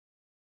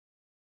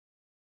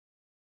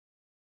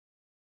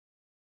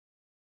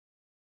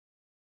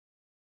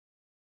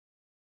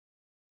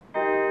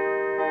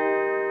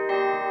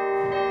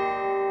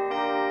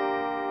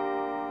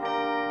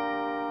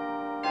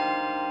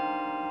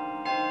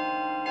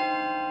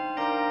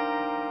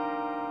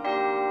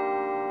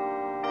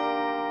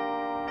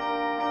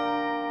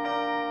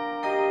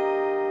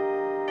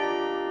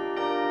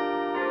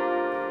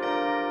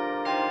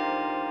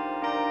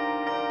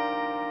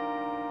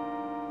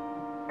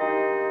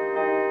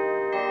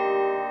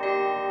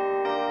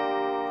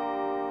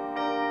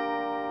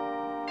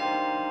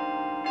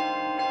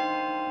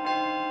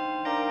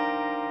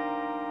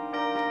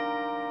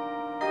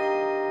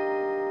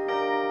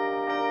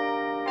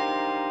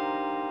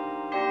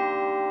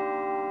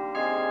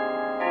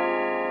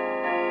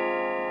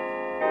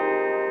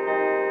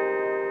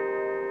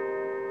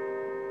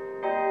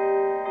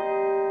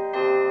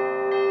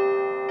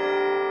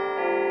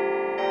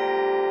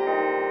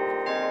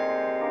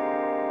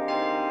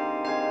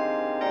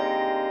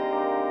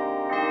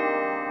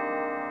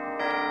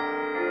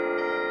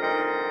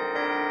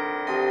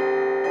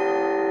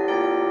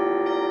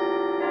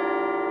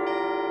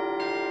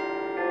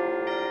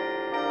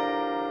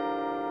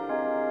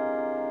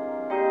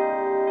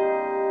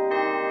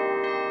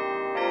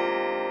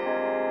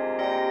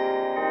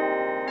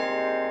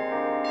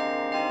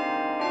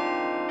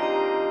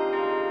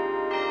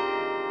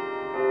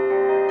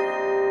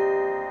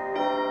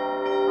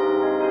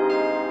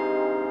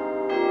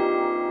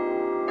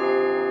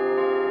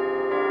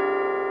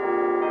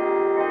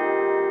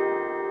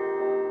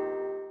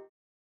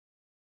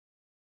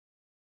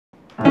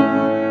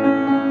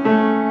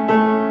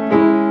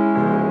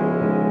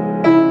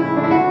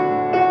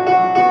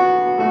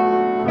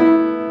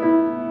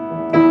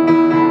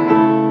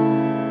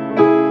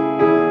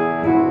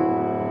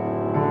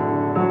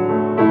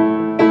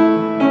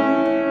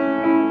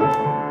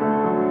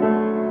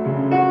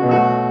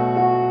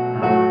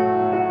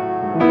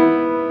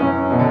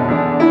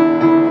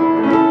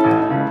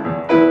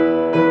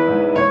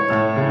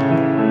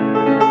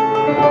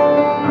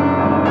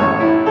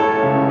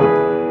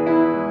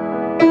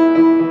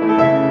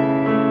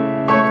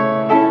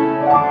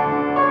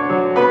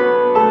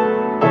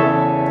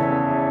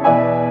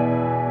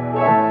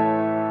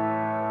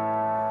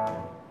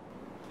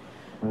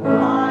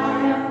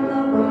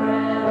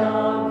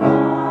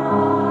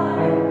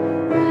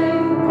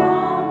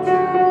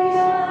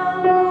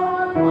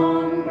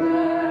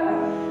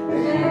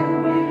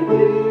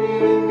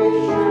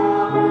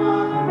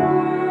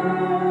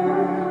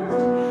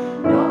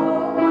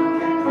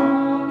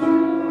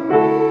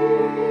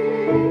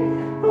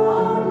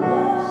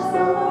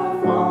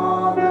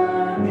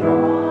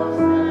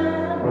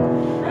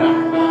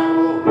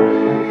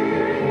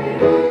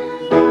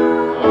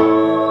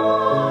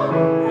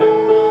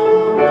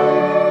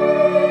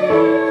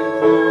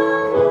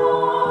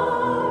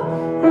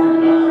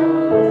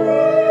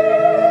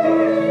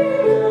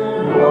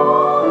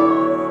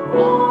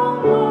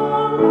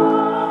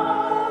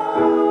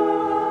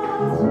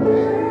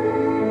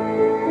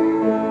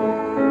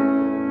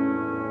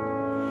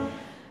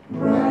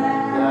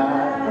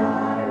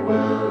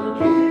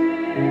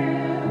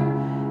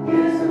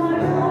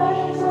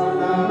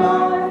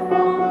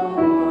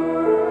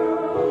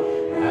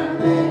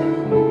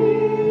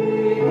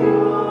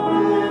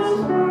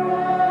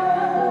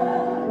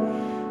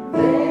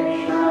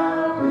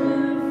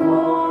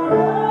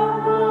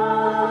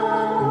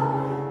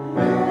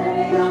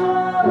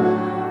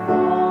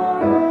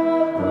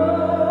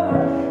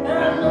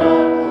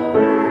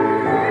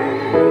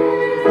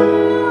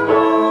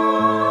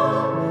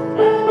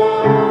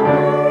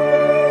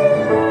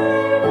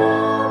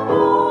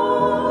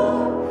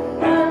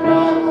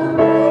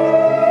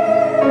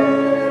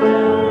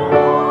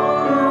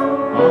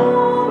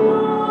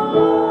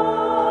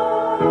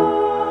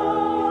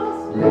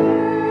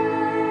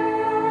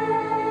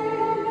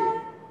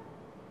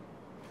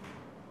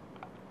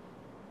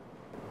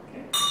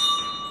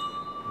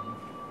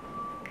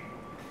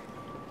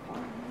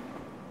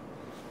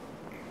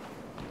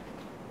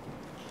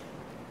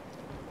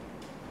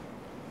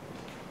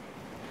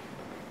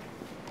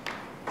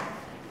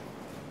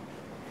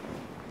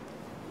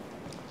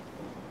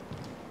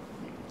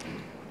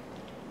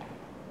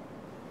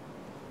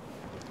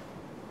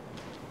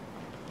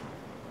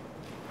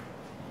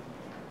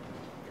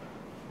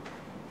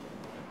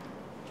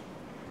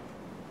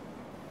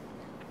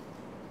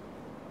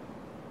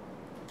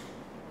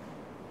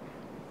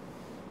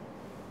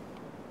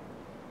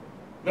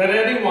Let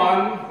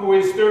anyone who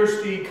is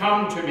thirsty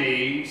come to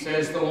me,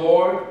 says the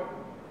Lord,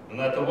 and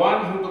let the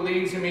one who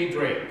believes in me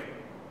drink.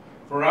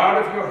 For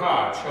out of your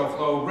heart shall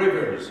flow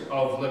rivers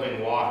of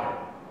living water.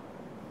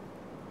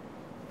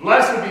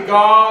 Blessed be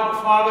God,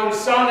 Father,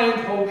 Son,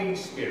 and Holy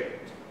Spirit.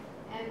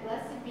 And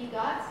blessed be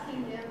God's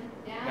kingdom,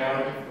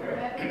 now and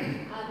forever.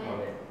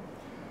 Amen.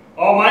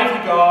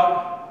 Almighty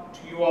God,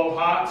 to you all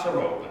hearts are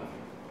open.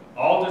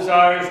 All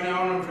desires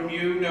known, and from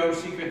you no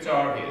secrets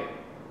are hid.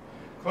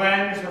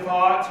 Cleanse the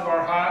thoughts of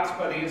our hearts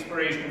by the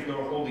inspiration of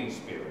your Holy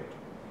Spirit,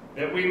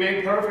 that we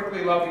may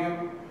perfectly love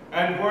you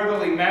and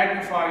worthily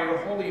magnify your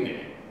holy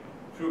name,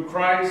 through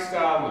Christ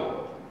our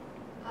Lord.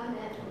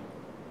 Amen.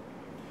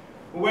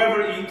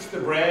 Whoever eats the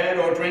bread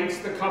or drinks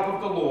the cup of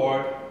the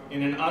Lord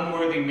in an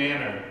unworthy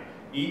manner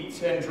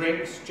eats and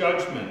drinks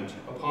judgment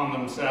upon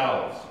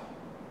themselves.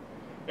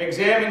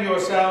 Examine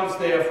yourselves,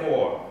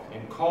 therefore,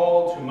 and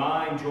call to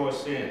mind your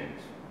sins.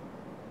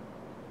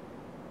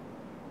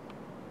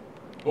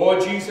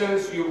 Lord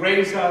Jesus, you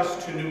raise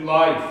us to new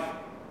life.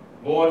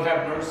 Lord,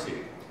 have mercy.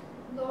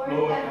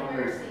 Lord, have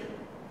mercy.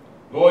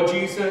 Lord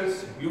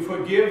Jesus, you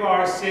forgive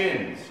our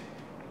sins.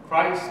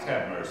 Christ,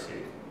 have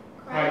mercy.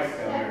 Christ,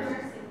 have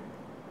mercy.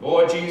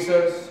 Lord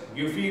Jesus,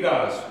 you feed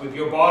us with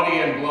your body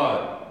and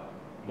blood.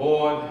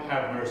 Lord,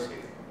 have mercy.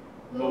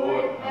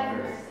 Lord, have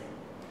mercy.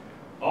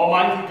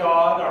 Almighty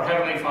God, our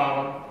Heavenly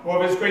Father, who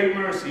of his great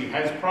mercy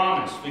has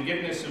promised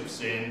forgiveness of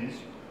sins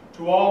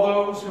to all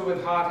those who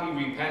with hearty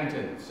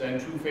repentance and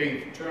true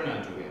faith turn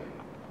unto him,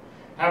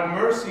 have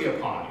mercy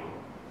upon you,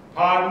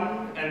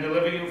 pardon and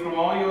deliver you from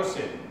all your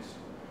sins,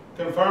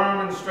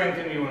 confirm and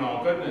strengthen you in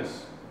all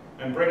goodness,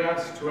 and bring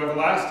us to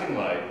everlasting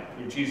life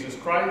through Jesus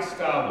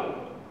Christ our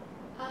Lord.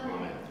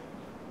 Amen.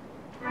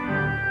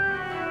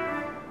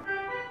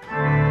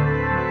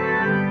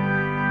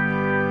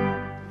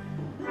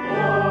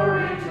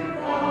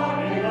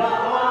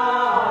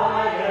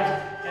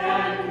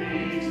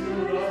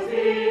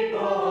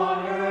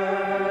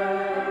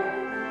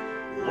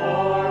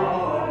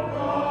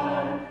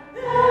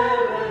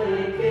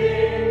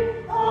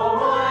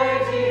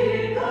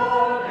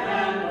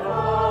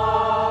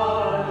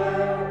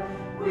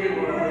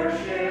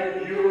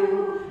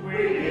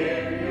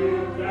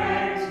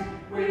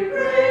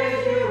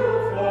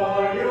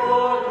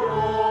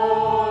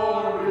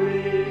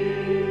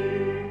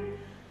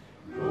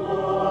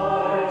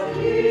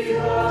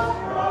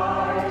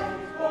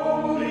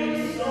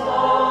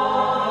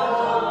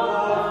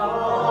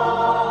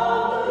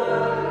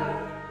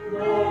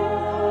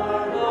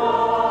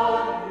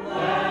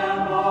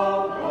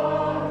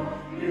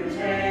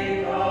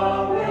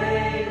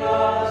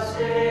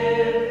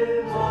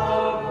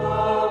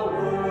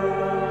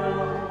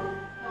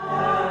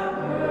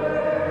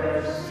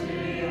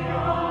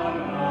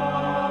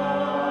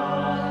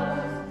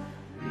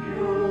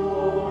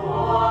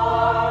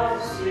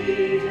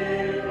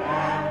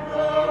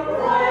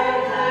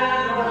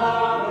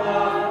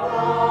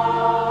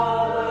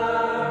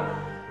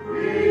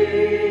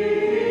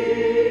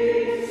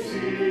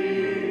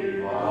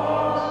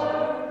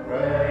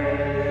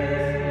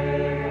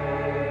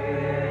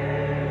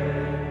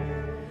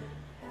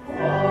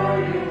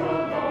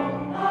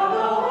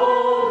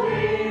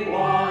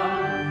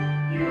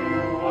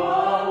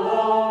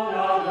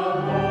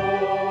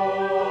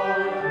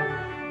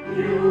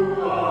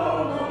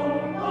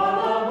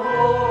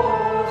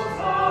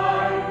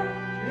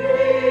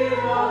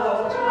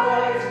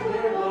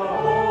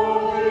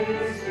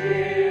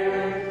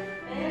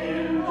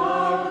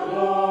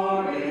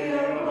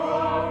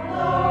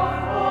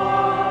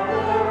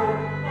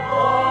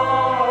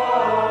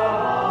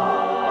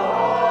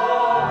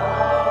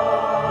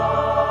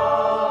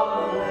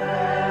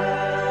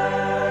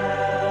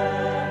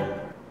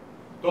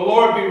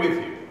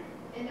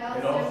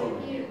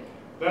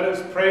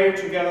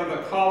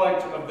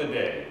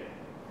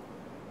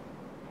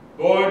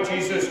 Lord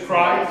Jesus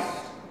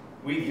Christ,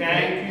 we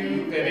thank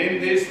you that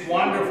in this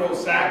wonderful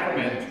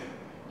sacrament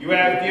you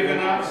have given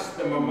us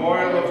the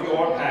memorial of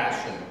your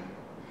passion.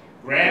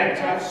 Grant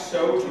us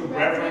so to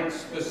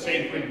reverence the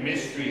sacred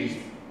mysteries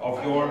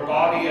of your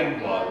body and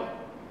blood,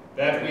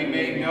 that we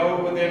may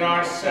know within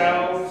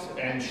ourselves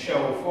and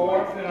show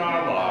forth in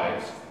our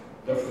lives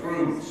the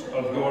fruits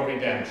of your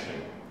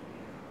redemption.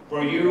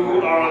 For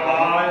you are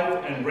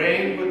alive and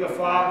reign with the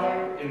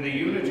Father in the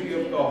unity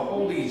of the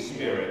Holy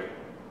Spirit,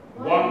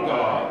 one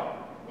God,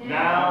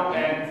 now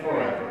and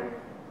forever.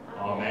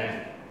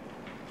 Amen.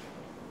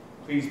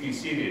 Please be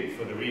seated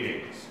for the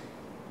readings.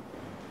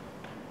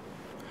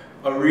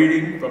 A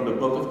reading from the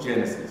book of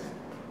Genesis.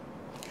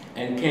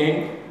 And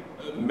King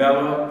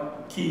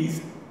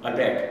Melchizedek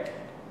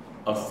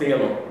of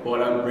Salem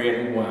brought out bread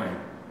and wine.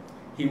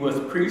 He was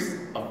priest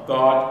of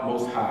God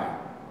Most High.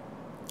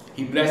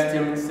 He blessed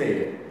him and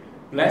said,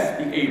 Blessed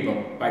be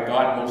Abram by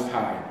God Most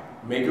High,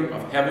 maker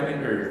of heaven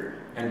and earth,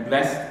 and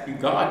blessed be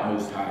God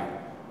Most High,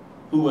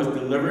 who has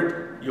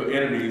delivered your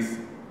enemies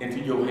into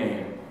your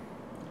hand.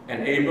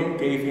 And Abram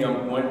gave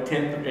him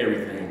 1/10 of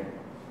everything.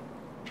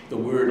 The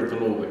word of the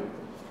Lord.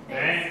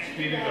 Thanks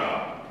be to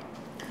God.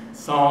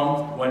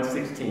 Psalm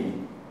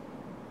 116.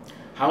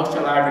 How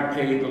shall I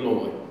repay the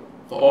Lord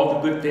for all the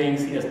good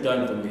things he has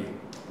done for me?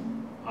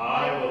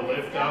 I will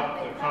lift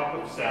up the cup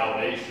of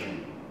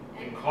salvation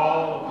and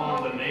call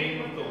upon the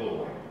name of the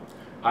Lord.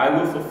 I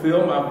will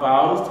fulfill my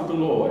vows to the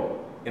Lord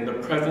in the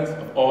presence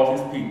of all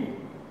his people.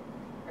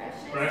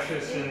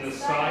 Precious in the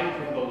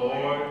sight of the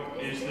Lord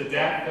is the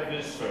death of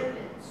his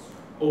servants.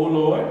 O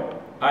Lord,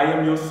 I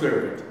am your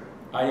servant.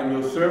 I am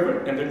your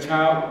servant and the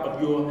child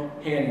of your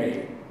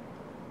handmaid.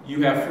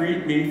 You have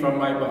freed me from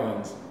my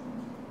bonds.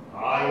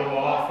 I will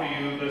offer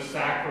you the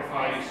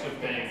sacrifice of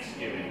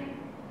thanksgiving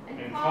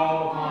and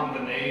call upon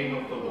the name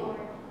of the Lord.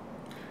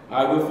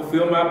 I will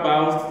fulfill my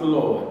vows to the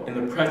Lord in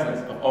the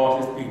presence of all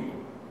his people.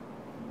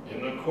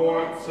 In the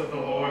courts of the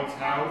Lord's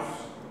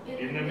house,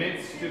 in the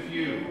midst of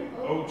you,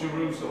 O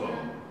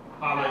Jerusalem.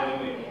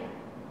 Hallelujah.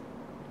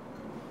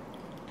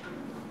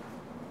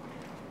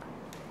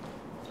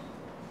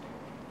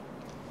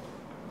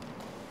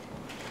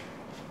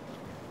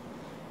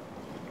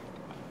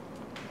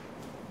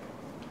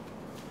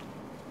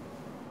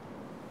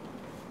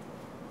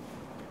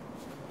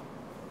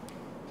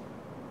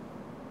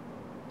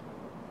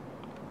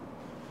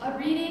 A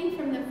reading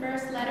from the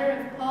first letter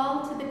of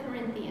Paul to the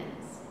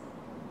Corinthians.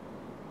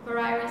 For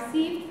I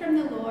received from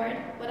the Lord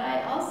what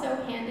I also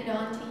handed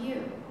on to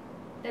you,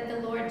 that the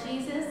Lord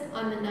Jesus,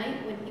 on the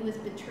night when he was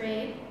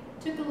betrayed,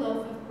 took a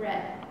loaf of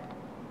bread.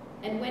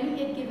 And when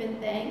he had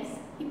given thanks,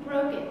 he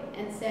broke it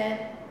and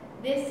said,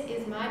 "This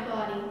is my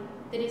body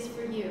that is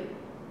for you.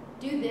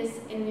 Do this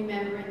in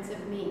remembrance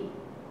of me."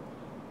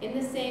 In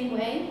the same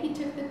way, he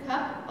took the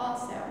cup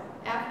also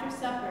after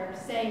supper,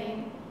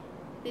 saying,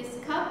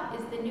 "This cup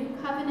is the new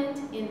covenant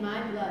in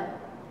my blood.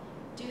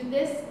 Do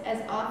this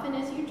as often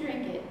as you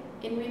drink it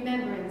in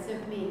remembrance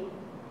of me.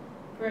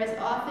 For as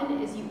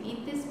often as you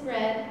eat this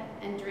bread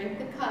and drink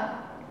the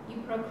cup, you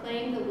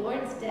proclaim the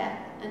Lord's death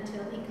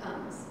until he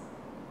comes."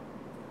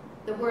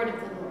 The word of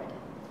the Lord.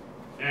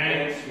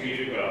 Thanks be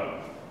to God.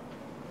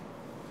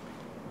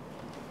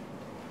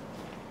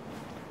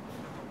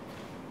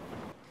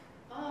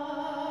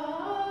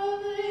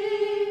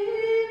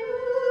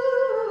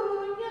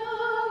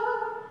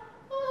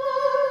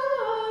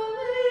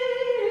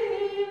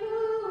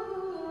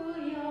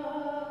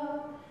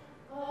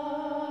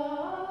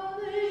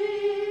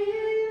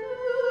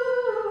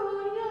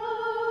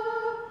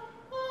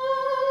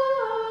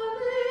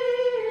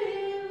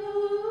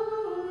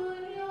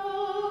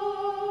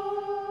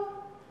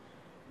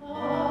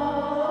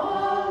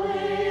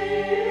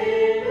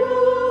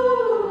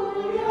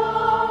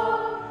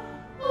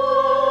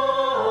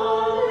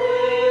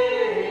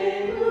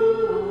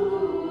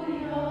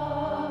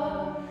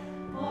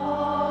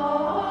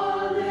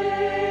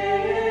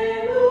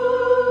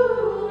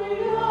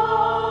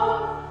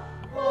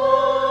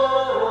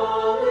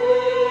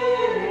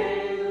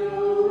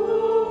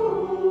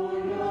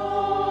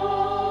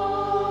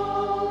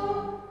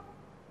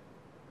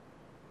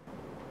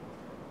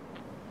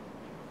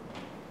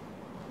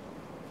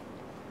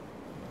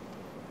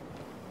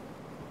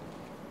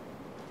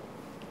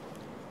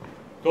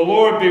 The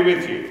Lord be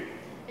with you.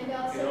 And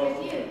also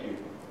with you.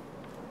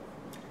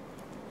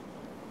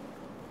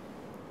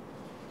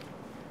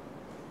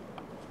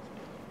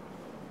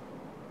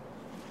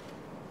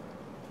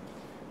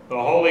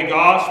 The Holy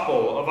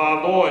Gospel of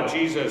our Lord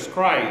Jesus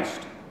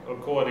Christ,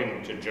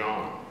 according to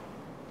John.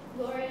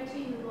 Glory to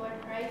you, Lord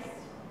Christ.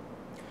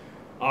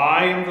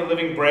 I am the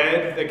living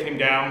bread that came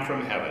down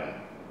from heaven.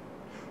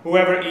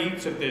 Whoever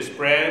eats of this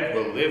bread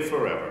will live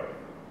forever,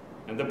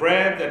 and the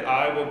bread that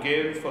I will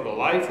give for the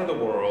life of the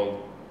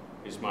world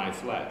is my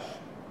flesh.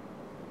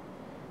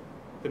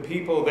 The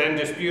people then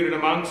disputed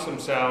amongst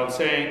themselves,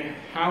 saying,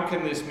 "How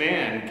can this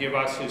man give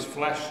us his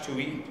flesh to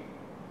eat?"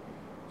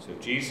 So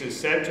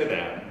Jesus said to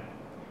them,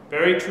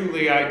 "Very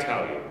truly I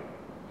tell you,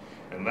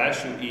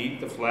 unless you eat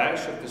the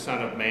flesh of the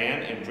Son of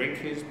Man and drink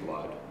his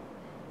blood,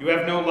 you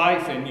have no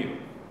life in you.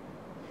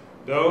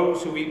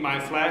 Those who eat my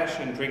flesh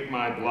and drink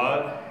my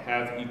blood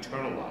have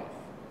eternal life,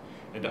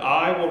 and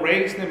I will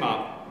raise them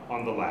up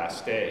on the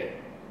last day.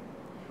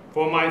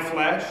 For my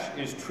flesh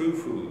is true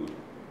food,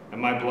 and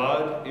my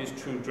blood is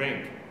true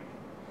drink.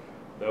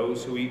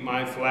 Those who eat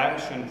my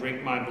flesh and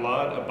drink my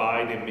blood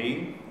abide in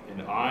me,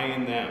 and I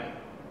in them.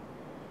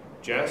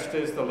 Just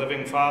as the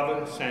living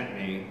Father sent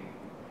me,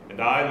 and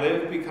I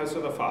live because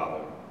of the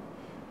Father,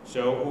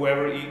 so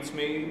whoever eats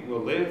me will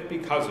live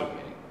because of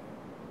me.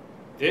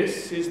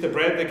 This is the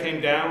bread that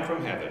came down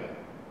from heaven,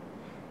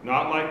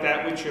 not like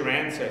that which your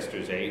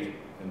ancestors ate,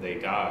 and they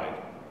died.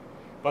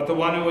 But the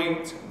one who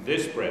eats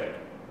this bread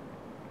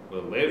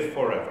will live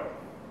forever."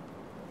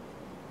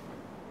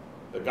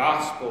 The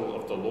Gospel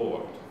of the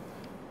Lord.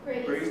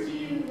 Praise to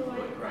you,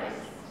 Lord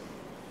Christ.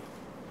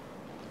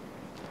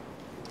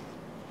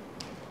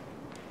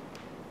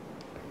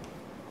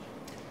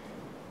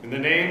 In the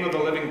name of the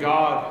living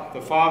God,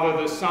 the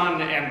Father, the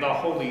Son, and the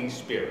Holy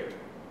Spirit.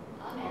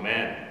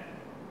 Amen.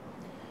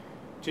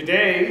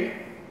 Today,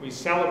 we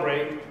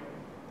celebrate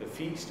the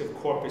feast of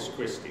Corpus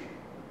Christi,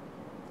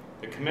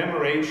 the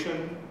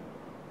commemoration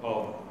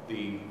of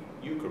the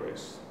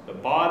Eucharist, the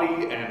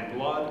body and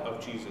blood of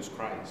Jesus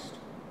Christ.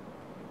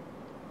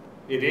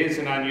 It is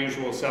an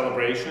unusual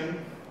celebration,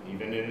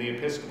 even in the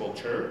Episcopal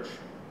Church,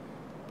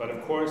 but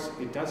of course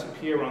it does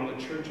appear on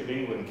the Church of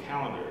England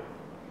calendar.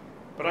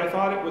 But I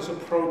thought it was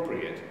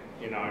appropriate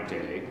in our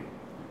day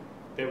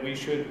that we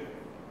should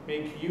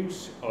make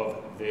use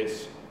of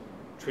this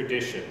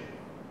tradition,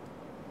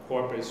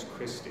 Corpus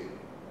Christi.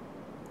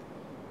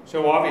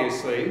 So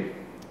obviously,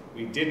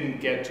 we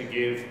didn't get to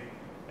give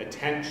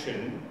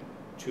attention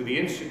to the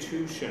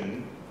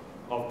institution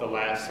of the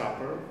Last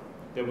Supper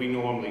that we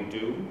normally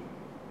do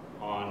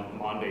on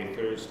Maundy,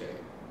 Thursday.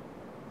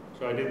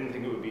 So I didn't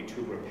think it would be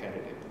too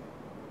repetitive.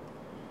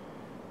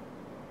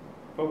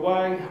 But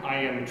why I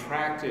am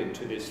attracted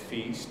to this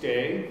feast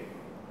day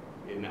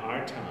in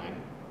our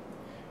time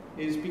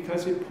is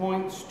because it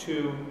points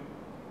to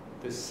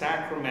the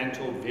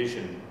sacramental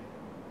vision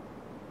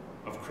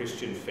of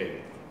Christian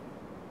faith.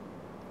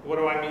 What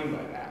do I mean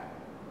by that?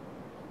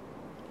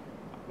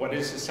 What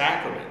is a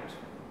sacrament?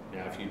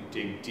 Now, if you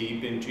dig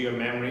deep into your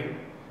memory,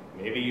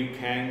 maybe you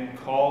can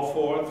call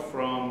forth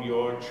from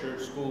your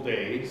church school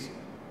days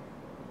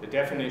the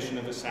definition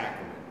of a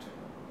sacrament.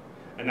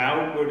 An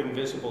outward and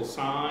visible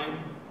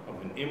sign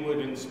of an inward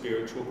and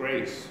spiritual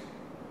grace.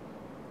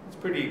 It's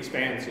pretty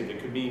expansive.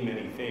 It could mean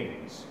many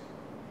things.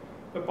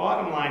 But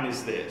bottom line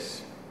is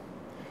this.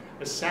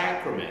 A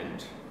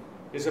sacrament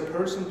is a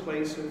person,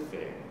 place, or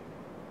thing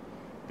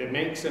that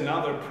makes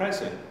another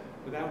present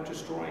without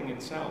destroying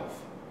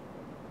itself.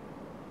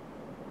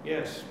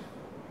 Yes,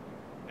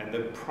 and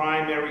the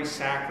primary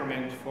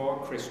sacrament for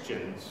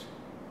Christians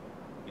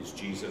is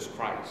Jesus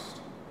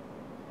Christ.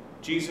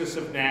 Jesus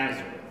of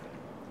Nazareth,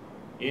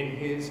 in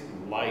his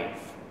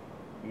life,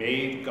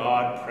 made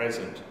God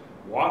present,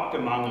 walked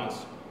among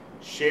us,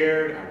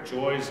 shared our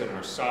joys and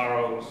our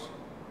sorrows,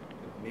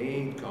 but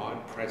made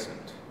God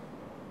present.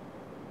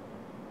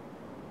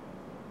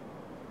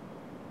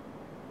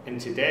 And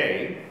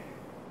today,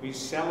 we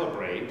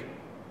celebrate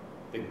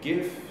the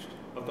gift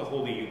of the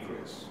Holy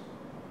Eucharist,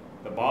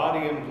 the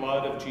body and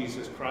blood of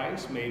Jesus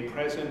Christ made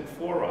present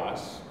for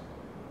us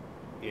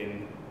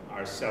in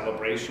our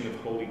celebration of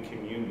Holy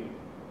Communion.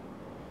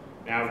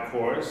 Now, of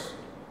course,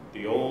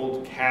 the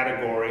old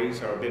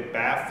categories are a bit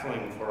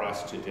baffling for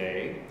us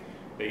today.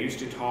 They used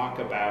to talk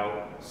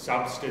about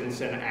substance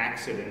and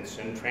accidents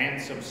and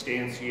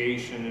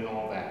transubstantiation and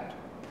all that.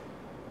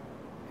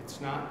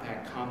 It's not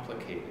that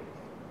complicated.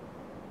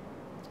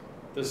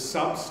 The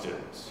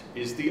substance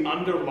is the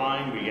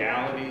underlying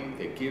reality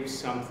that gives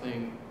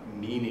something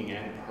meaning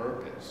and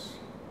purpose.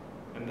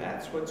 And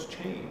that's what's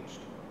changed.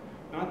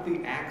 Not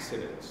the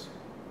accidents,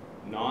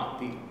 not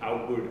the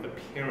outward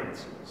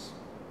appearances.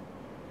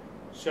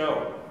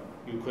 So,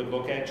 you could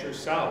look at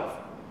yourself.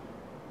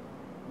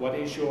 What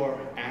is your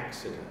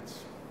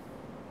accidents?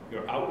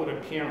 Your outward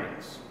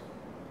appearance?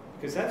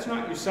 Because that's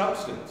not your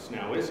substance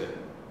now, is it?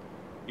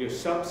 Your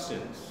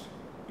substance,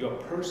 your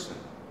person,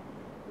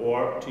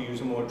 or to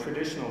use a more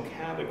traditional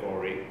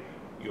category,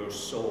 your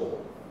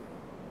soul,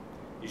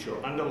 is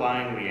your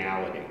underlying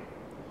reality,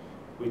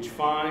 which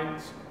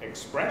finds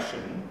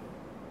expression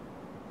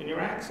in your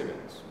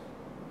accidents.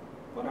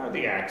 What are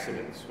the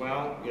accidents?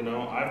 Well, you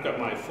know, I've got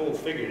my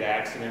full-figured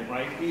accident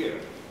right here.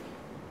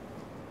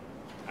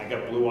 I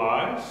got blue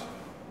eyes,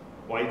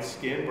 white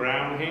skin,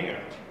 brown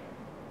hair.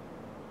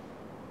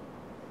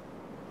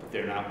 But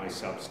they're not my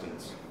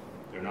substance.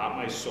 They're not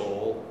my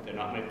soul. They're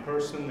not my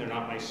person. They're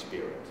not my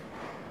spirit.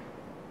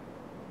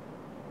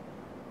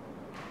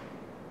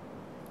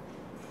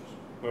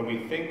 When we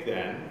think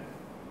then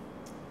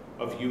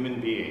of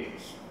human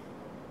beings,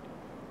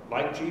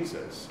 like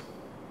Jesus,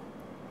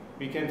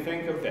 we can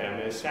think of them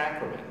as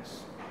sacraments.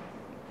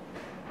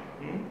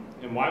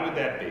 And why would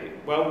that be?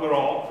 Well, we're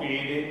all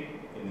created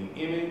in the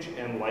image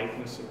and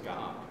likeness of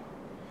God.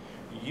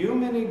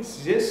 Human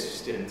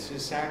existence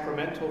is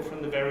sacramental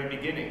from the very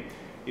beginning.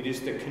 It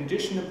is the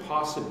condition of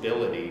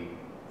possibility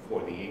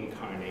for the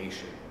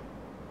incarnation.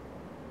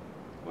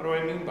 What do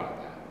I mean by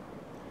that?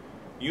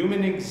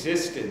 Human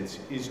existence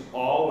is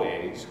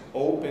always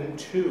open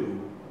to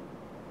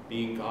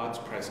being God's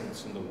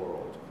presence in the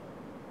world.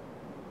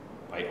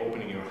 By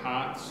opening your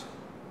hearts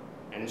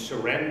and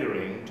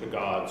surrendering to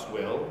God's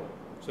will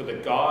so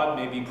that God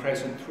may be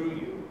present through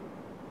you.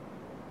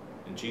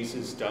 And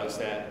Jesus does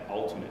that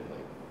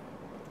ultimately.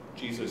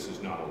 Jesus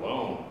is not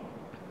alone.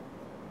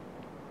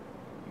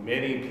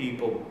 Many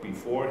people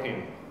before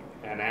him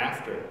and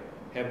after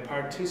have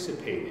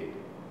participated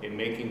in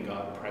making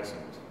God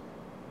present.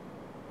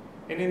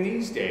 And in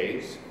these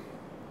days,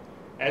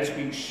 as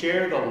we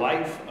share the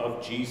life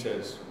of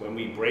Jesus when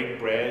we break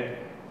bread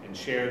and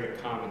share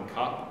the common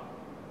cup,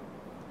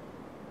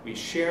 we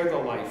share the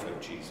life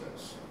of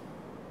Jesus.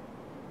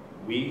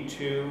 We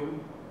too,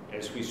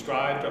 as we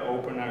strive to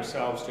open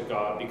ourselves to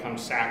God, become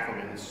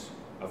sacraments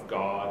of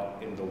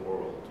God in the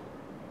world.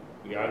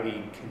 We are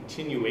the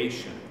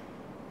continuation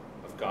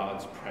of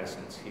God's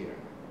presence here.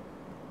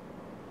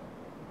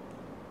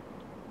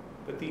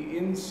 But the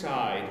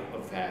inside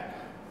of that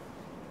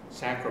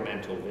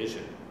sacramental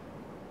vision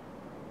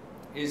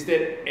is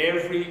that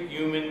every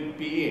human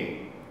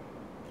being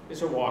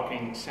is a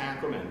walking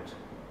sacrament.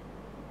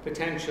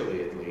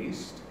 potentially at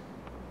least.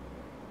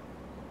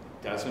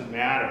 It doesn't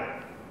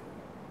matter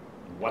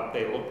what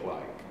they look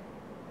like,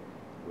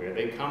 where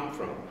they come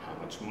from, how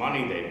much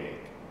money they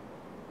make.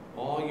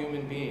 All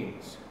human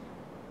beings,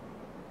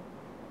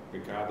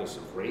 regardless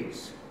of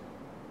race,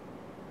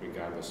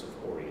 regardless of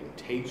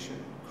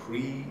orientation,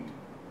 creed,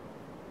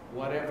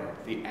 whatever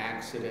the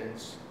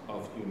accidents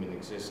of human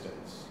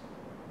existence,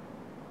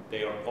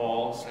 they are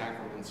all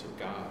sacraments of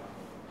God.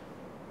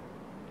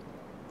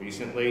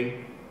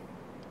 Recently,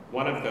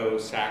 one of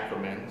those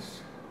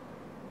sacraments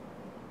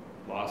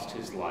lost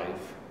his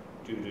life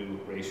due to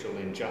racial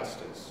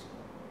injustice,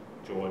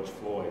 George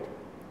Floyd.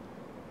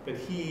 But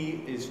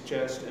he is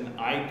just an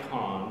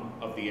icon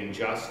of the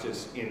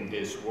injustice in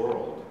this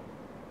world.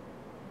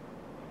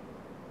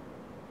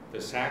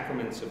 The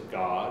sacraments of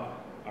God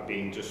are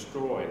being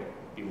destroyed,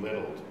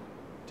 belittled,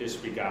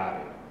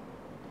 disregarded.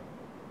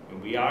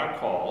 And we are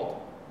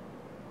called,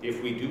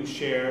 if we do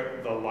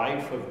share the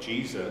life of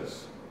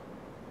Jesus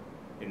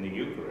in the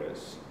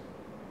Eucharist,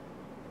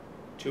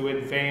 to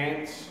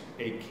advance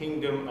a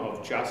kingdom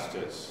of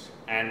justice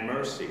and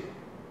mercy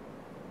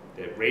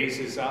that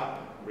raises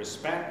up,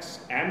 respects,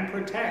 and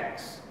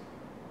protects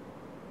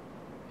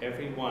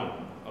every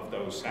one of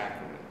those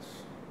sacraments.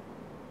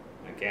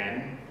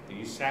 Again,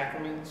 these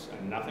sacraments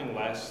are nothing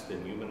less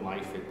than human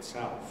life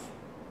itself.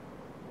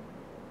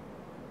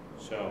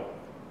 So,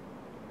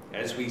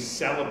 as we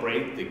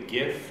celebrate the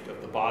gift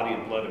of the body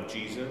and blood of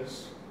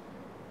Jesus,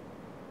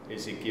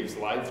 as it gives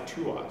life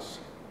to us,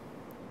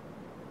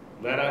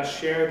 let us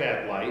share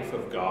that life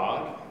of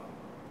God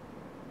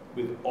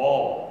with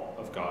all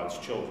of God's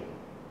children,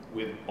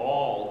 with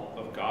all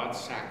of God's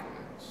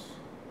sacraments.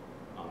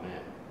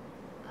 Amen.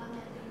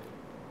 Amen.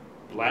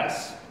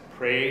 Blessed,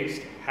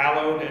 praised,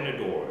 hallowed, and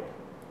adored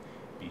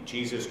be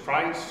Jesus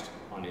Christ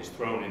on his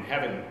throne in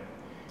heaven,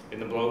 in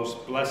the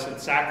most blessed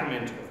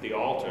sacrament of the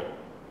altar,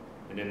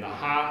 and in the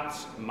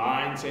hearts,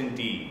 minds, and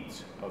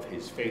deeds of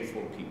his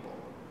faithful people.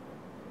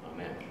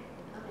 Amen. Amen.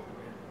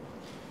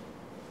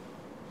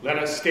 Let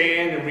us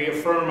stand and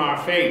reaffirm our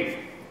faith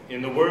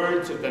in the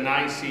words of the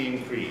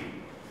Nicene Creed.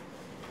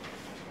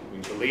 We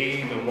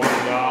believe in one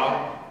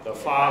God, the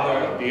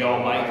Father, the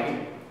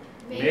Almighty,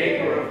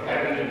 maker of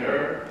heaven and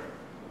earth,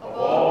 of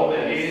all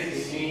that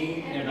is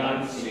seen and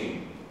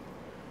unseen.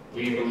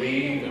 We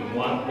believe in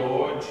one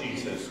Lord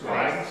Jesus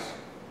Christ,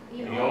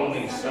 the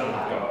only Son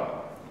of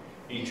God,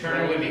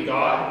 eternally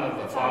begotten of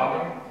the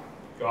Father,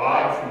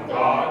 God from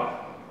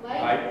God,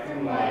 light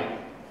from light,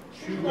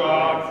 true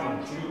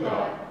God from true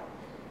God,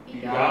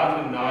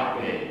 begotten and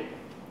not made,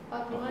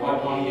 of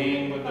one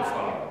being with the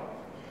Father.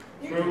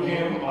 Through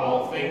him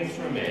all things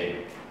were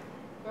made.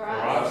 For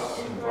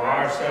us and for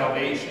our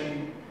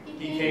salvation,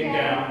 he came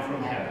down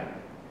from heaven.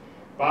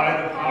 By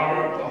the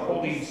power of the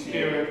Holy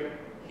Spirit,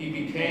 he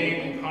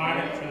became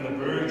incarnate from the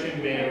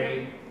Virgin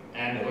Mary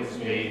and was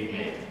made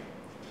man.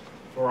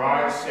 For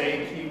our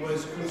sake he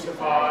was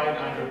crucified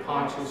under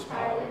Pontius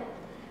Pilate.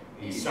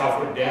 He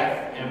suffered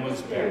death and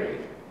was buried.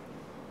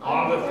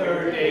 On the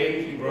third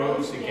day he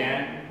rose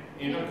again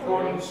in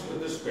accordance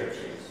with the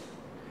Scriptures.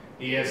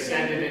 He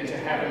ascended into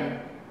heaven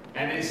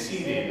and is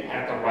seated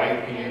at the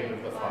right hand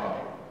of the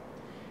Father.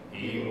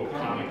 He will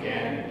come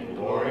again in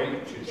glory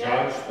to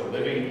judge the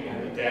living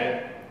and the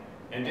dead,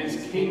 and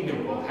his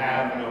kingdom will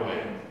have no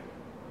end.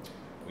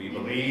 We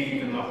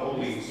believe in the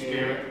Holy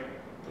Spirit,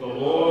 the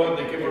Lord,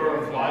 the giver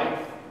of life,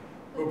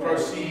 who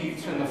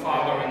proceeds from the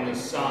Father and the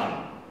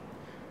Son.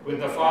 With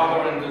the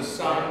Father and the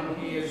Son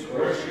he is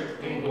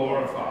worshipped and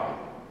glorified.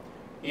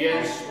 He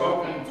has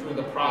spoken through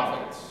the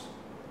prophets.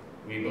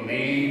 We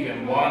believe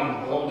in one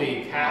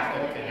holy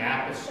Catholic and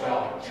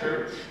Apostolic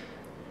Church.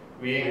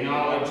 We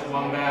acknowledge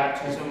one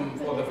baptism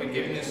for the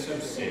forgiveness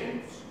of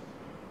sins.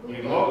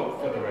 We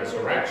look for the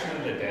resurrection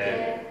of the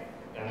dead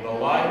and the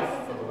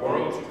life of the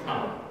world to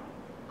come.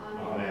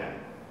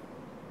 Amen.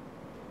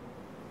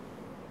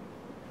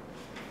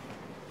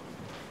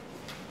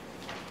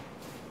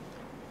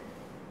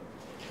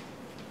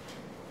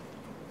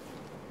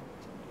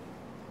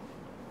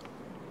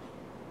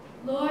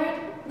 Lord,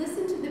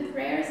 listen to the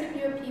prayers of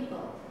your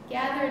people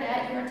gathered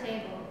at your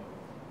table.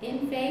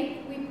 In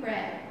faith we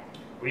pray.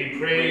 We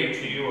pray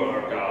to you,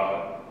 our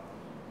God.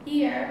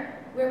 Here,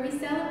 where we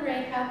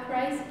celebrate how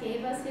Christ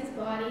gave us his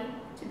body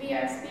to be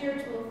our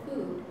spiritual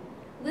food,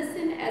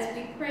 listen as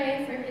we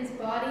pray for his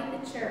body,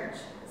 the church,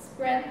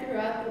 spread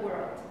throughout the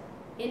world.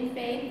 In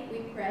faith we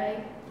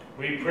pray.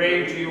 We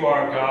pray to you,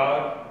 our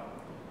God.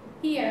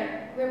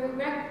 Here, where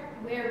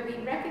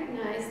we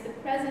recognize the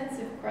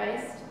presence of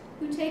Christ,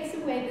 who takes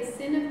away the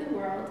sin of the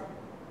world,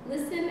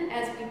 listen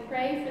as we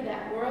pray for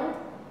that world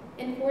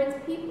and for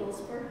its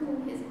peoples for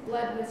whom his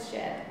blood was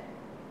shed.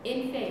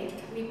 In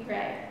faith we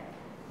pray.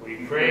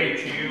 We pray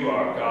to you,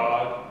 our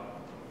God.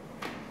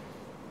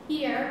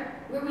 Here,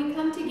 where we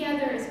come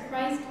together as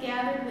Christ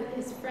gathered with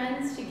his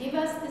friends to give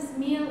us this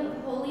meal of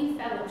holy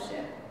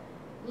fellowship,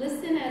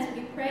 listen as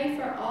we pray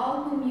for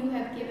all whom you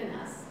have given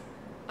us,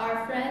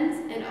 our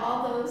friends and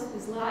all those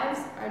whose lives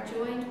are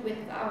joined with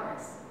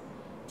ours.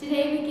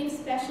 Today we give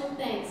special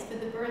thanks for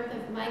the birth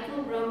of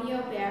Michael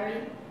Romeo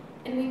Barry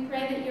And we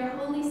pray that your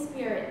Holy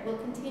Spirit will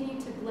continue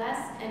to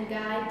bless and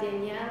guide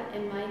Danielle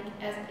and Mike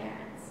as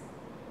parents.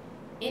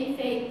 In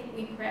faith,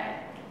 we pray.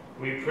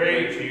 We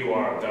pray to you,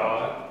 our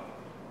God.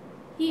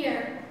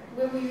 Here,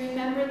 where we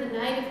remember the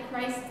night of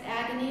Christ's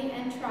agony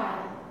and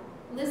trial,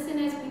 listen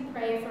as we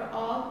pray for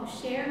all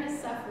who share his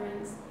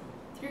sufferings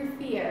through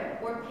fear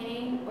or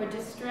pain or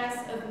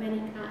distress of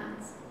many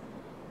kinds,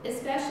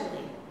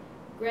 especially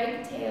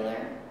Greg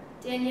Taylor,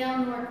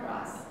 Danielle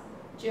Norcross,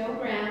 Joe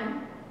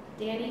Brown,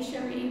 Danny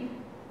Sharif,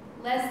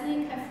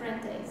 Leslie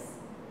Cafrentes,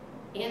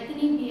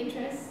 Anthony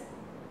Beatrice,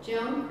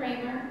 Joan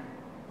Kramer,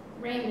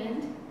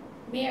 Raymond,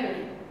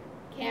 Mary,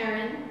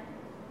 Karen,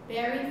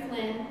 Barry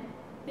Flynn,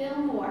 Bill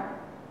Moore,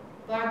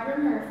 Barbara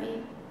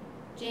Murphy,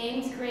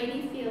 James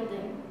Grady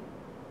Fielding,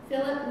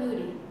 Philip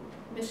Moody,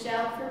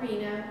 Michelle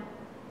Farina,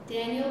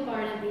 Daniel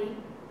Barnaby,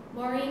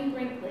 Maureen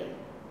Brinkley,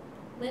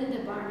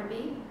 Linda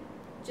Barnaby,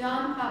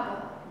 John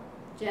Papa,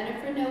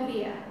 Jennifer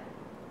Novia,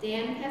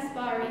 Dan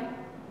Kaspari,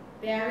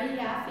 Barry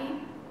Yaffe,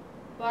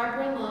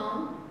 Barbara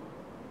Long,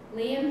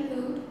 Liam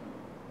Hoot,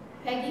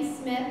 Peggy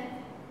Smith,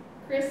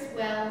 Chris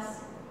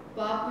Wells,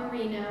 Bob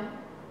Marino,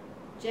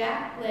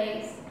 Jack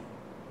Blaze,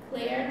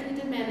 Claire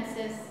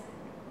DeDomenicis,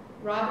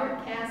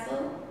 Robert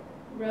Castle,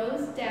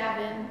 Rose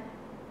Davin,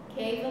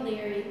 Kay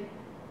Valeri,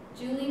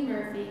 Julie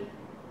Murphy,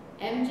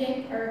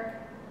 MJ Perk,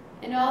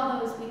 and all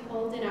those we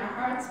hold in our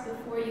hearts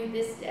before you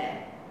this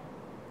day.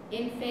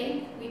 In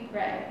faith, we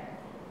pray.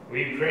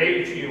 We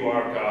pray to you,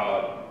 our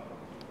God.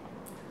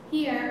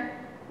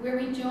 Here, where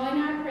we join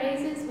our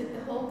praises with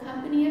the whole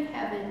company of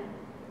heaven,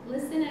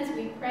 listen as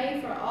we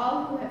pray for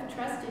all who have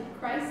trusted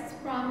Christ's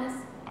promise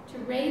to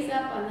raise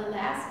up on the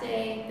last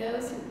day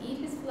those who eat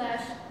his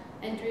flesh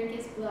and drink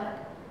his blood,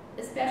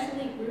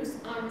 especially Bruce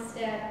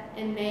Armstead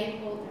and May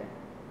Holder.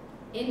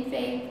 In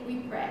faith, we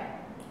pray.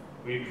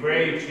 We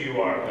pray to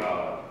you, our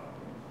God.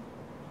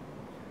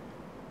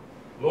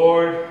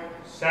 Lord,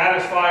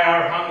 satisfy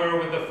our hunger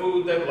with the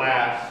food that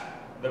lasts,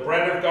 the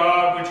bread of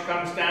God which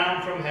comes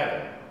down from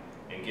heaven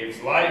and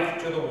gives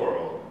life to the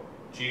world.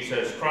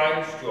 Jesus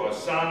Christ, your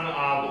Son,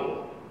 our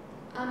Lord.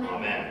 Amen.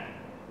 Amen.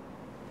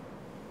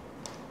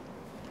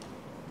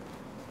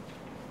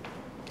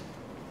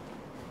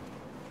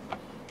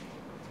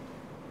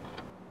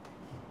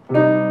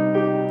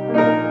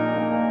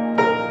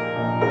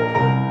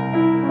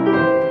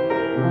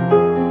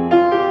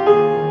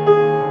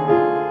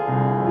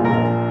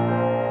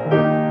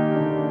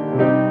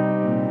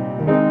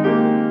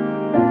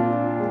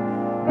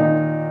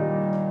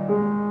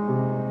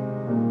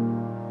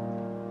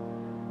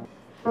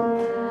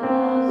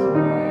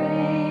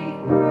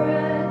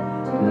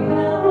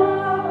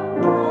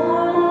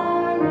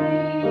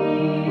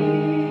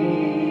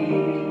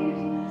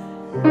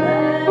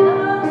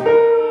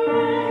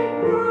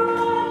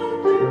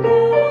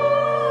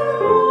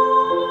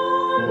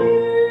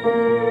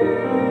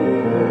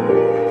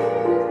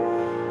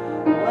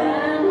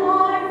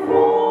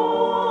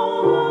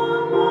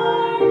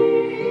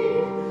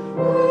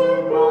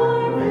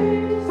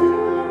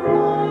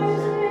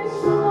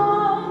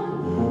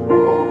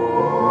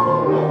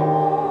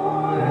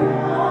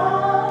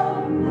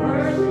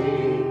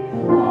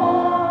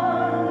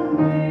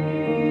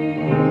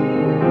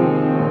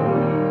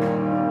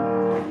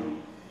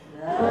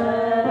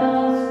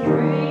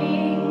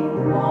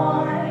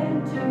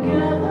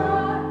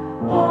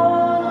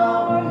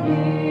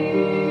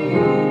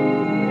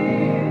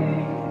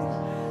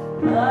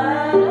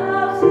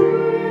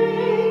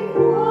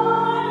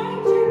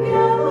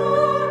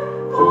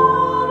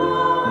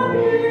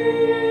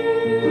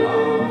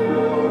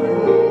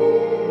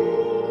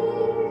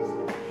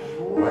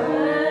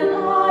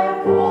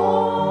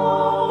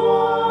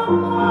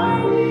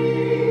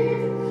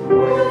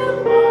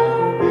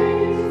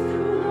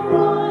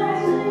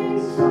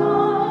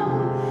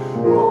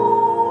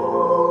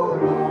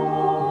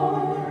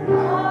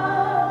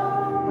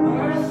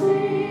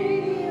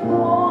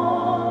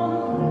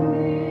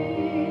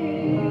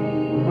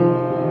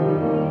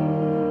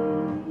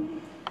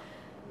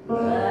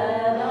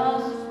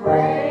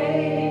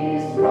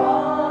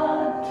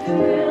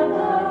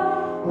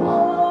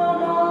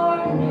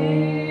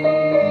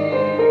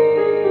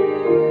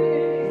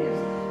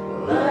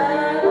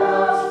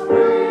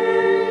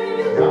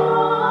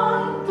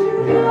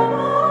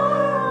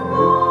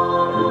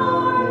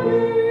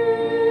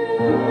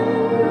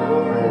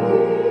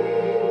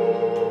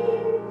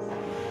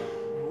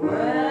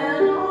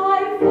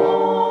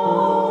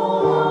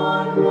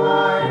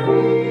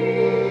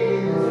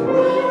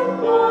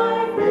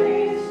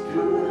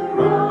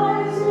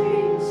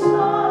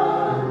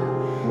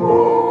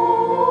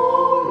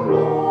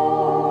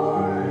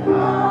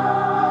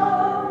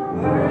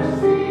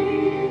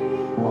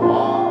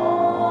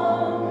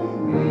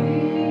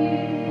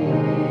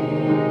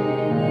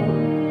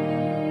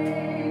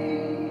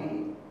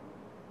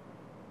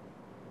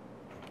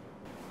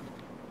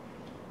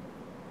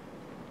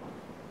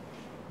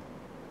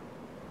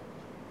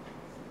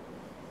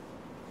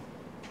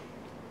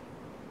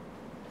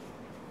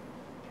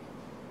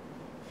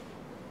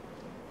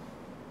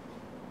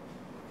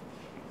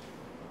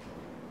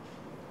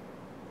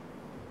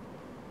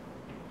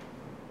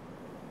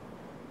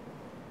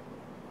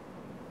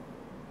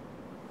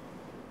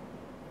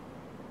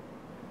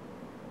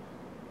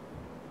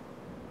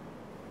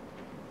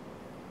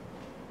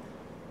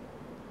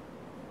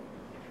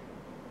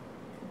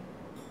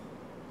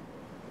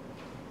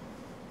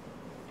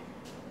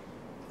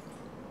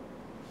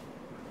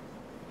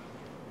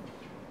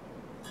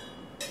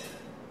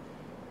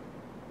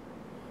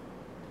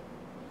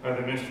 by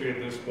the mystery of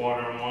this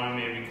water and wine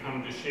may we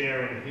come to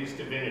share in his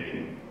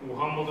divinity, who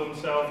humbled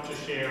himself to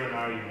share in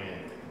our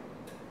humanity.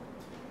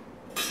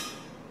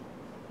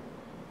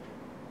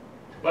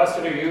 Blessed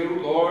are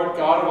you, Lord,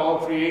 God of all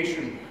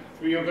creation.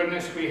 Through your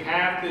goodness we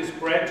have this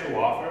bread to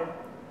offer,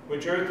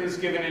 which earth has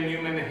given and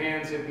human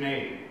hands have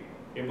made.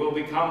 It will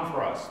become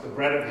for us the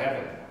bread of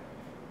heaven.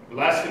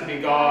 Blessed be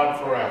God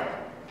forever.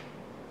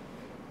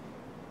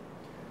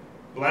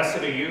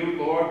 Blessed are you,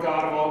 Lord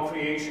God of all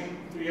creation.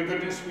 Through your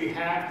goodness we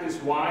have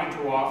this wine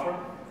to offer,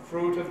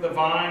 fruit of the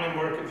vine and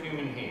work of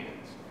human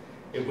hands.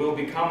 It will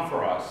become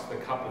for us the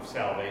cup of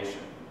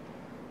salvation.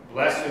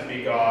 Blessed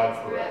be God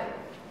forever.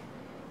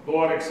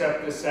 Lord,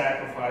 accept this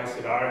sacrifice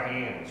at our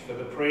hands for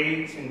the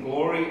praise and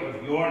glory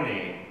of your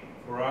name,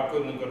 for our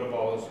good and the good of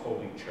all his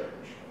holy church.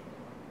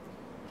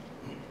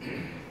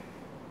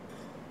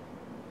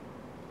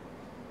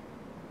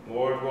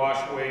 Lord,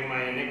 wash away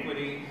my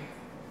iniquity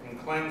and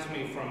cleanse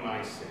me from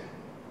my sin.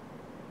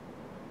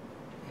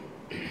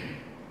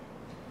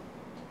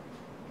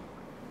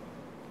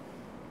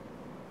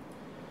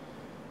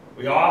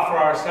 We offer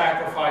our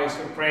sacrifice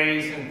of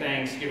praise and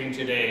thanksgiving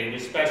today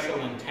with special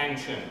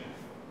intention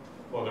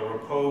for the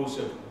repose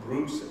of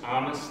Bruce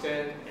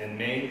Armistead and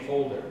May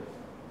Holder.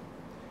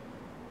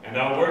 And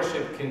our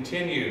worship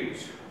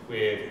continues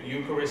with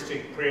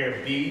Eucharistic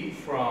Prayer B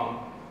from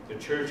the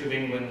Church of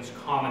England's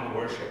Common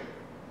Worship.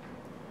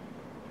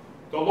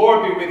 The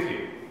Lord be with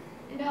you.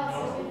 And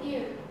also with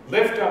you.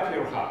 Lift up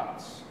your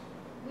hearts.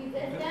 We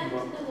lift them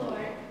to the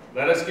Lord.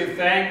 Let us give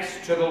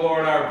thanks to the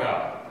Lord our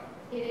God.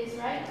 It is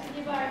right to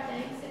give our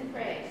thanks and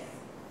praise.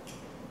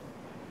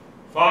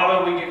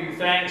 Father, we give you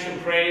thanks and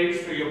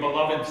praise for your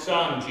beloved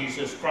Son,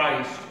 Jesus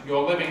Christ,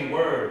 your living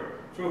word,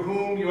 through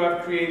whom you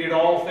have created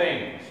all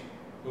things,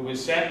 who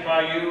was sent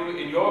by you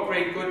in your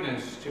great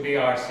goodness to be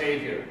our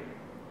Savior.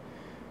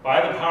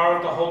 By the power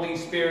of the Holy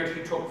Spirit,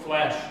 he took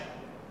flesh.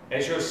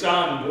 As your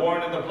Son,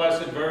 born of the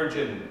Blessed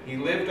Virgin, he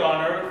lived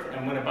on earth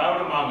and went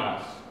about among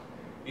us.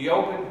 He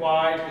opened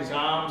wide his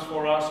arms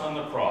for us on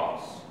the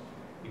cross.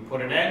 He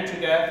put an end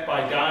to death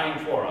by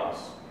dying for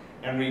us,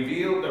 and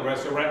revealed the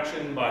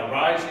resurrection by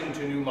rising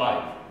to new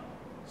life.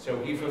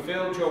 So he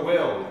fulfilled your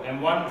will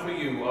and won for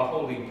you a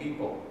holy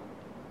people.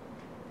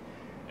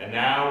 And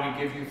now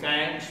we give you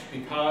thanks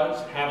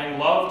because, having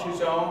loved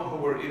his own who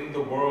were in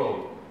the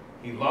world,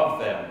 he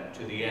loved them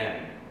to the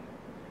end.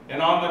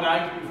 And on the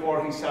night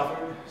before he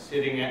suffered,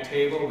 sitting at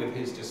table with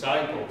his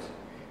disciples,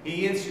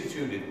 he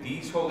instituted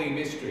these holy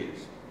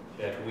mysteries,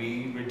 that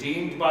we,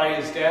 redeemed by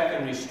his death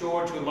and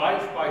restored to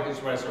life by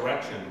his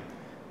resurrection,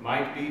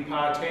 might be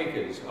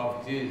partakers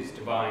of his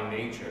divine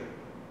nature.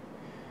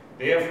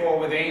 Therefore,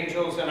 with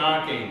angels and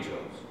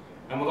archangels,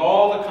 and with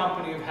all the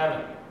company of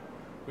heaven,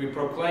 we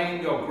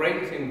proclaim your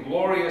great and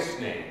glorious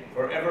name,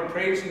 forever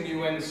praising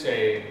you and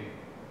saying,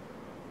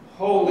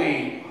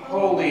 Holy,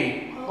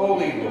 holy,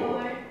 holy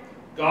Lord,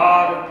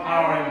 God of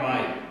power and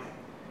might.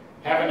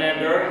 Heaven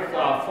and earth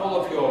are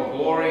full of your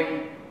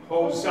glory.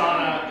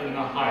 Hosanna in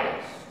the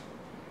highest.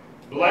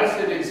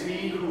 Blessed is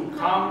he who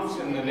comes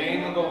in the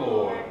name of the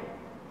Lord.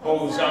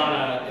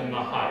 Hosanna in the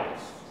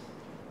highest.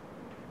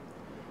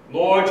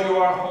 Lord, you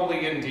are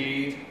holy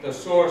indeed, the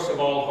source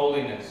of all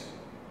holiness.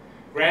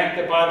 Grant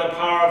that by the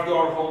power of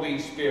your Holy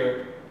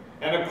Spirit,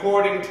 and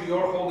according to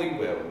your holy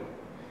will,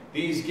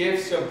 these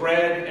gifts of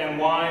bread and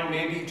wine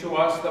may be to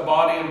us the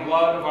body and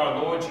blood of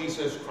our Lord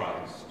Jesus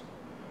Christ,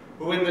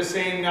 who in the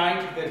same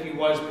night that he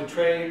was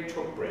betrayed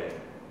took bread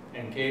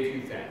and gave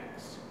you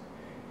thanks.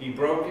 He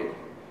broke it,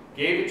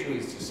 gave it to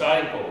his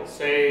disciples,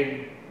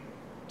 saying,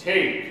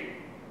 Take,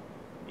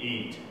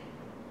 eat.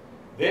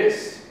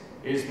 This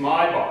is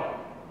my body,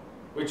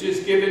 which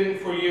is given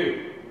for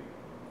you.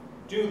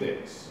 Do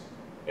this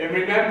in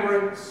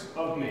remembrance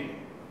of me.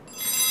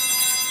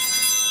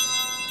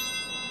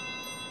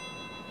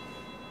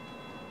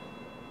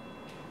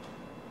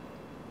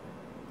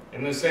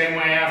 In the same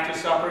way, after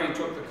supper, he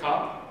took the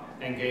cup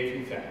and gave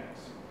you thanks.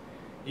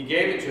 He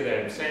gave it to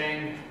them,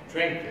 saying,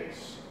 Drink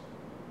this,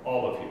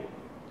 all of you.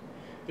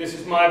 This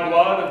is my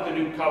blood of the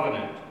new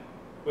covenant,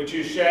 which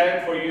is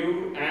shed for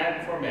you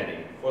and for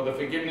many, for the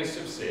forgiveness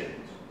of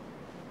sins.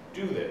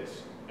 Do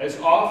this as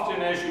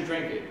often as you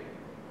drink it,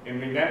 in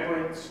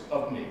remembrance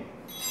of me.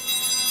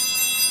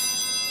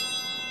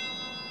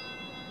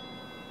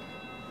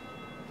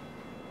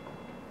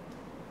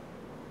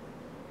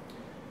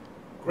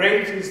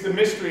 Great is the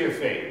mystery of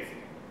faith.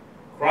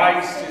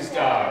 Christ is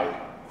died.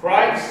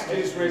 Christ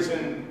is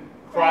risen.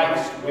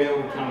 Christ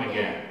will come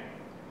again.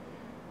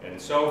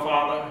 And so,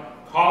 Father,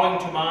 calling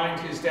to mind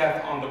his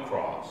death on the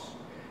cross,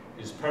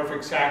 his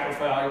perfect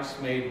sacrifice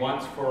made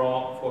once for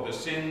all for the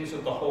sins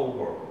of the whole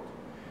world,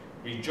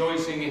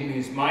 rejoicing in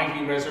his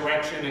mighty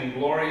resurrection and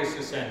glorious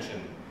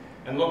ascension,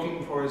 and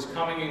looking for his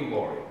coming in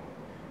glory,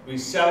 we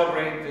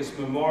celebrate this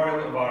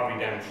memorial of our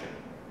redemption.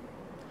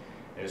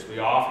 As we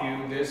offer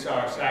you this,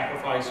 our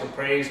sacrifice of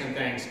praise and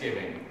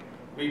thanksgiving,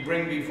 we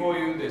bring before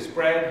you this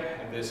bread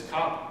and this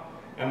cup,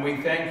 and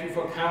we thank you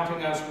for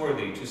counting us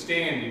worthy to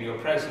stand in your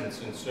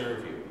presence and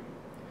serve you.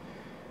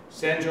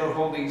 Send your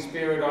Holy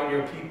Spirit on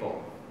your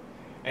people,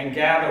 and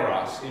gather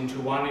us into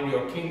one in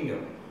your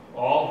kingdom,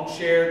 all who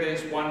share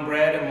this one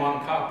bread and one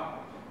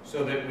cup,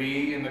 so that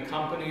we, in the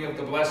company of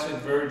the Blessed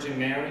Virgin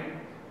Mary,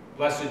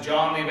 Blessed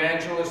John the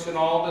Evangelist, and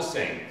all the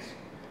saints,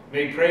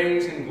 may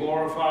praise and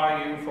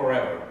glorify you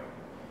forever.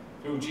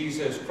 Through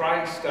Jesus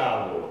Christ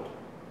our Lord,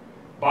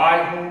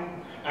 by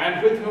whom,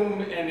 and with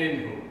whom, and in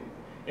whom,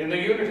 in the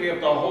unity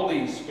of the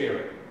Holy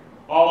Spirit,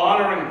 all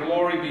honor and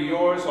glory be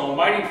yours,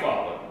 Almighty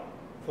Father,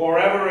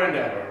 forever and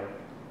ever.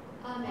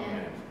 Amen.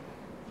 Amen.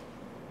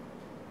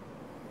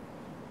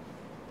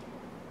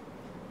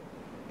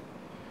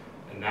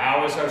 And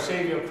now, as our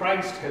Savior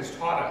Christ has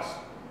taught us,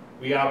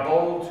 we are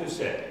bold to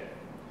say,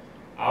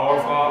 Our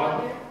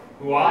Father,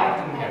 who art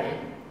in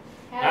heaven,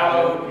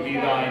 hallowed be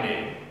thy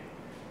name.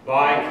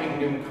 Thy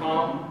kingdom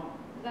come,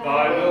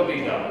 thy will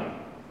be done,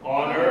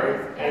 on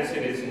earth as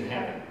it is in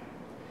heaven.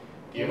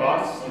 Give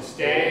us this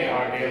day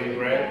our daily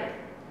bread,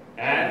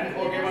 and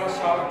forgive us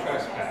our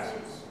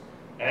trespasses,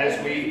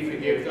 as we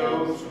forgive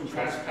those who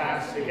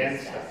trespass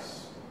against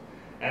us.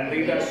 And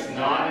lead us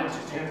not into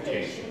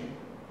temptation,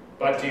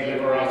 but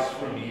deliver us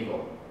from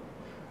evil.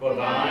 For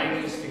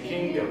thine is the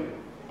kingdom,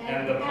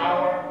 and the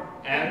power,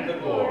 and the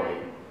glory,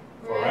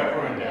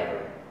 forever and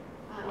ever.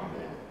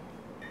 Amen.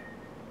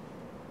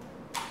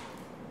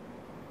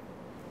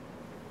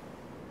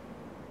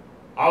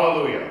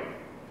 Hallelujah.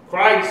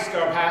 Christ,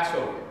 our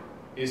Passover,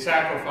 is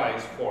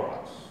sacrificed for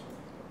us.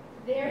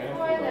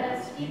 Therefore, let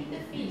us keep the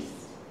feast.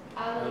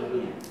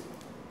 Hallelujah.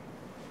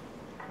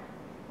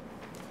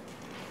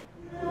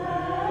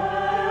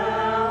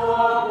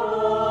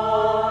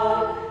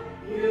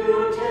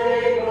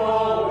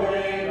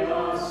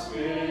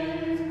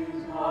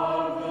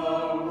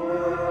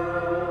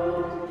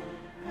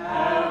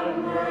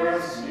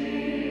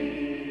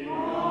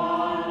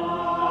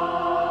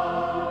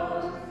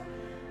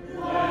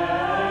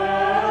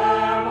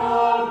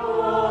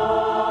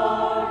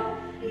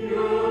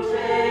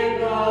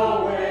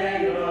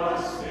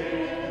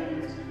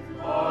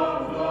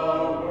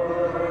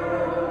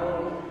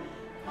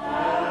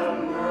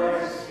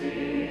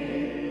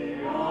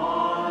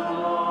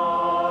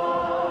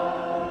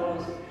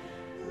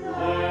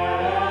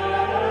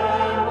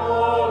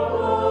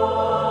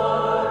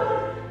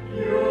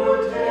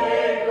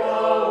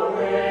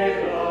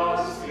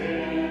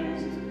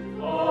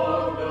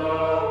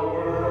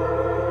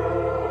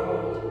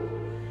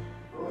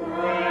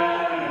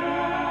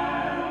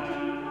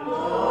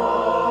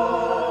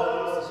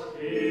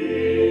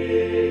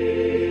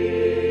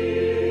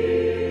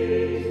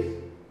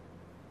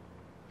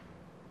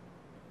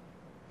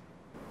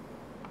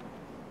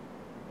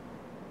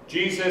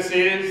 Jesus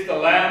is the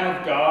Lamb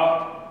of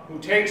God who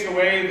takes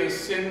away the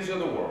sins of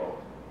the world.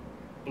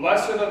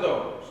 Blessed are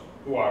those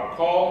who are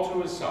called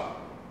to his supper.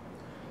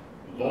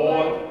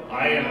 Lord,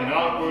 I am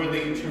not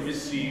worthy to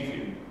receive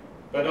you,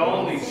 but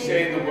only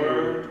say the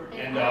word,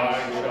 and I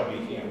shall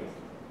be healed.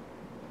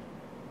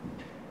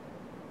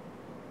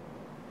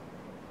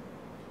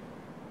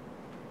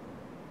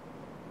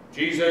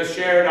 Jesus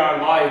shared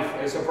our life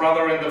as a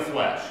brother in the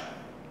flesh.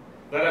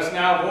 Let us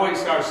now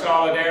voice our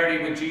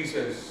solidarity with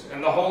Jesus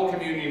and the whole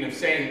communion of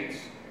saints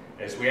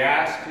as we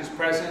ask his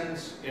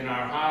presence in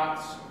our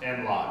hearts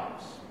and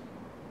lives.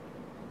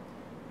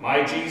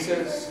 My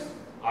Jesus,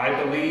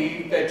 I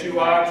believe that you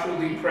are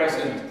truly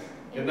present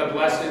in the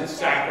blessed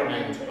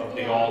sacrament of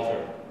the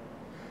altar.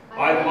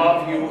 I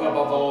love you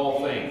above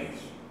all things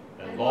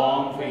and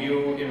long for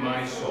you in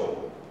my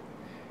soul.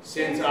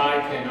 Since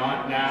I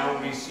cannot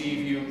now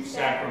receive you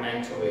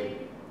sacramentally,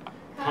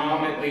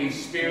 come at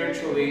least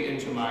spiritually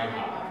into my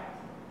heart.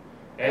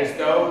 As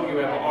though you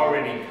have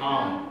already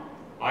come,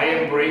 I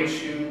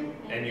embrace you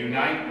and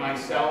unite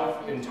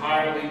myself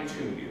entirely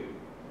to you.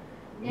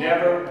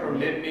 Never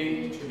permit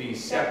me to be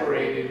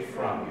separated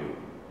from you.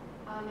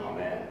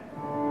 Amen.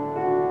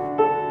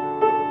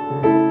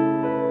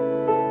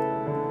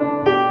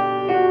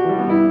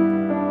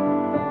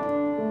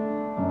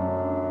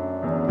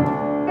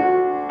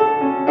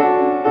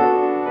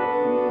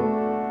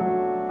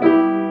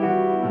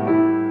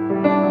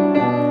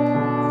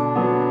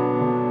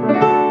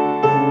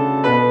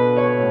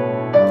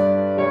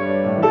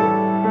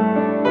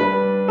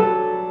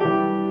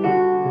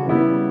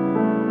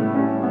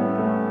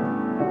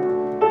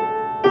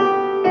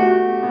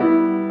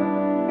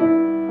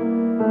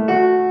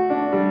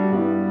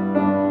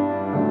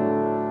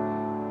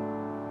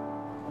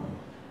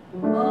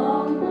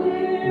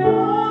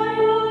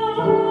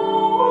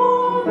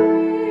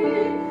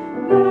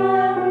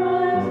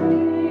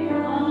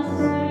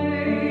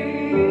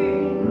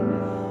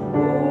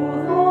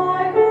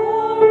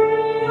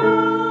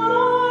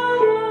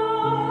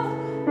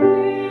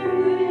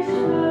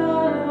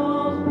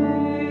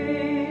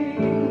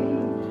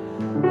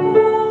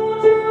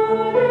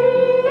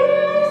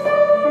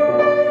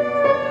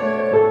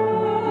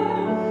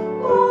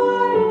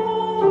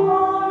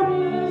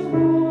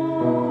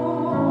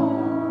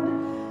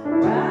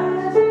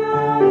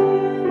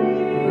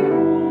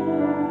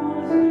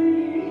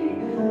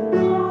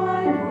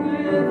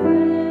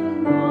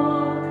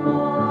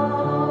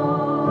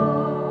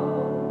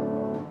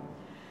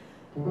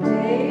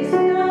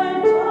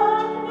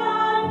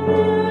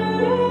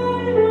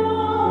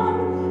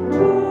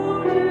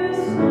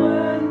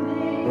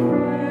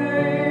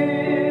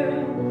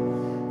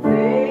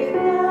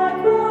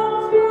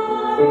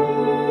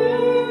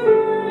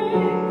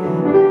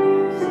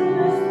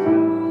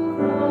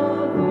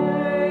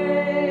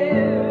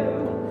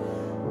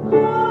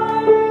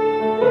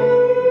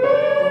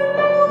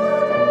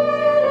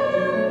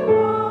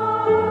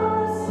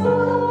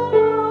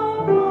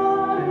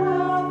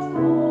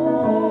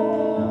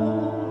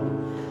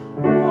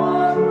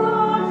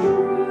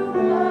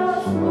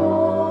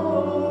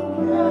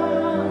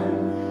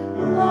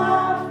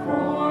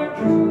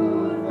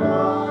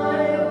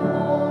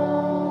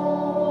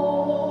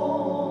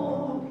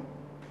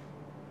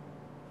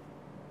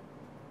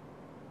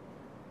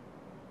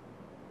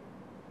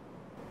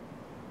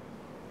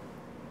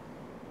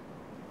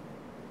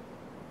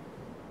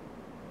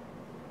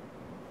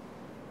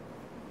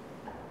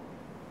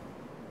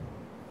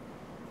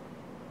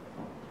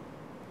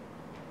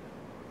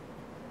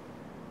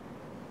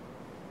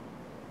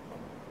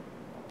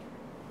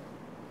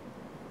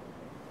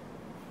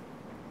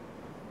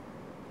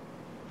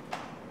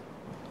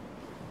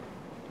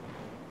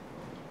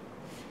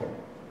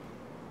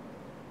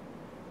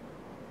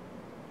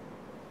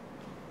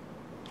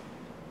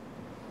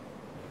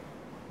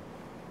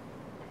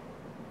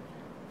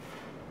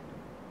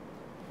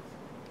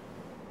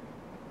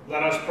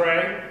 Let us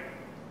pray.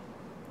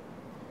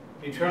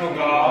 Eternal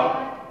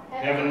God,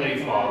 Heavenly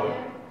Father,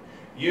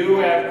 you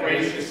have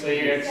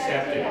graciously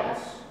accepted us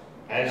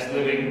as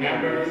living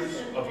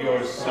members of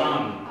your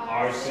Son,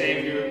 our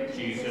Savior,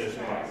 Jesus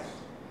Christ.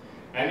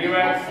 And you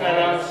have fed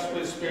us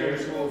with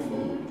spiritual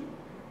food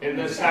in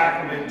the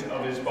sacrament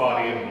of his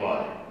body and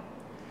blood.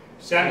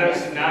 Send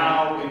us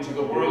now into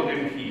the world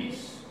in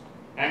peace,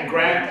 and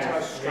grant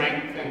us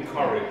strength and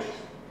courage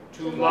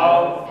to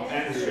love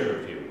and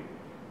serve you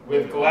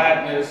with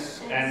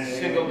gladness and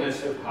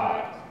singleness of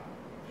heart.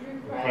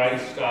 Through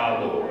Christ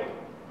our Lord.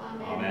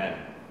 Amen.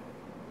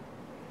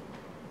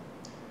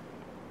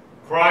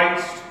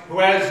 Christ, who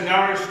has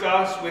nourished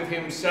us with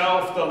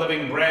himself, the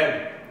living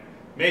bread,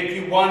 make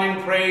you one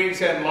in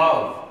praise and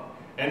love,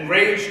 and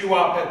raise you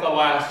up at the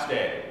last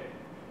day.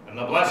 And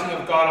the blessing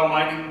of God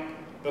Almighty,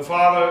 the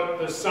Father,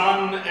 the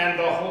Son, and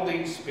the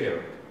Holy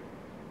Spirit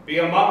be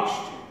amongst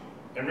you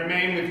and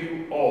remain with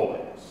you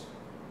always.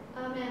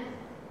 Amen.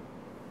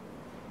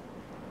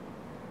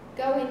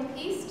 Go in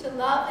peace to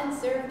love and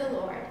serve the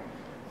Lord.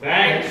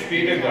 Thanks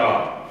be to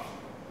God.